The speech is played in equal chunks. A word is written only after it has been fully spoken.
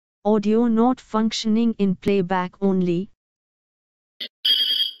Audio not functioning in playback only.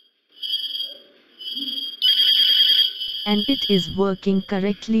 And it is working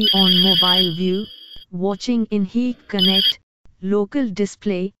correctly on mobile view, watching in Heat Connect, local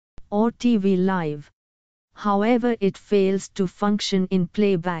display, or TV live. However, it fails to function in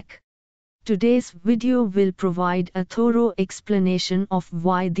playback. Today's video will provide a thorough explanation of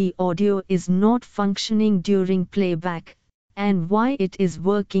why the audio is not functioning during playback, and why it is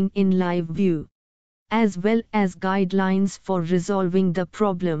working in live view, as well as guidelines for resolving the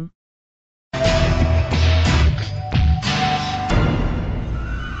problem.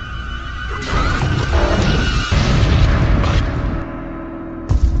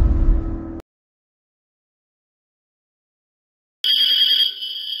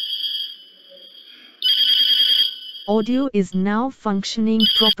 Audio is now functioning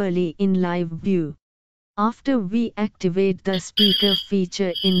properly in live view. After we activate the speaker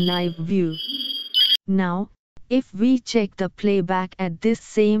feature in live view. Now, if we check the playback at this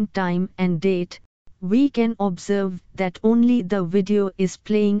same time and date, we can observe that only the video is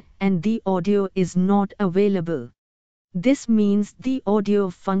playing and the audio is not available. This means the audio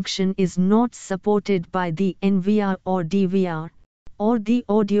function is not supported by the NVR or DVR, or the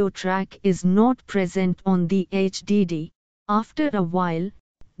audio track is not present on the HDD. After a while,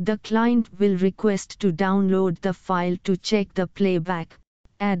 the client will request to download the file to check the playback.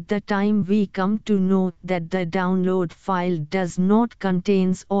 At the time we come to know that the download file does not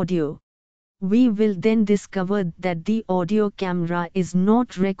contain audio. We will then discover that the audio camera is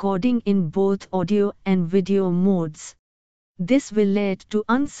not recording in both audio and video modes. This will lead to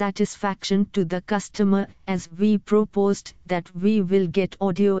unsatisfaction to the customer, as we proposed that we will get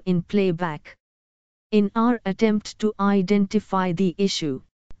audio in playback. In our attempt to identify the issue,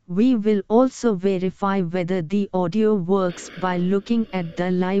 we will also verify whether the audio works by looking at the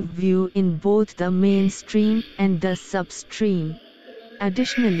live view in both the mainstream and the substream.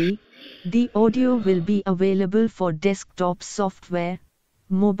 Additionally, the audio will be available for desktop software,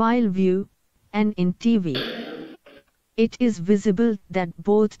 mobile view, and in TV. It is visible that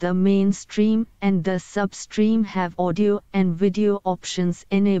both the mainstream and the substream have audio and video options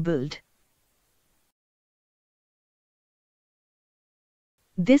enabled.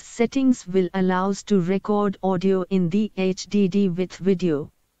 This settings will allow us to record audio in the HDD with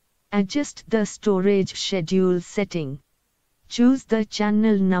video. Adjust the storage schedule setting. Choose the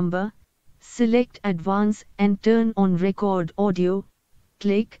channel number, select Advance and turn on Record Audio,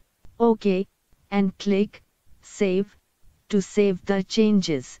 click OK, and click Save to save the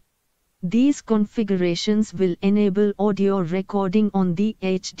changes. These configurations will enable audio recording on the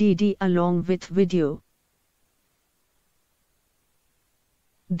HDD along with video.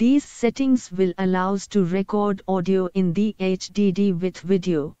 These settings will allow us to record audio in the HDD with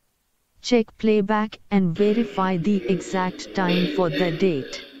video. Check playback and verify the exact time for the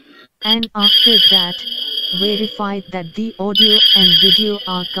date. And after that, verify that the audio and video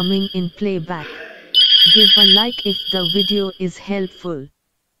are coming in playback. Give a like if the video is helpful.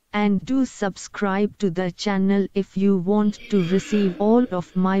 And do subscribe to the channel if you want to receive all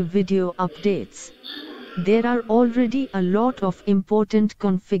of my video updates. There are already a lot of important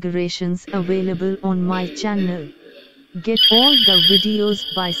configurations available on my channel. Get all the videos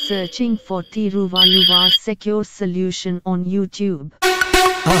by searching for Thiruvaluva Secure Solution on YouTube.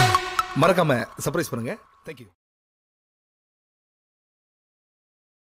 மறக்காம surprise பண்ணுங்க. Thank you.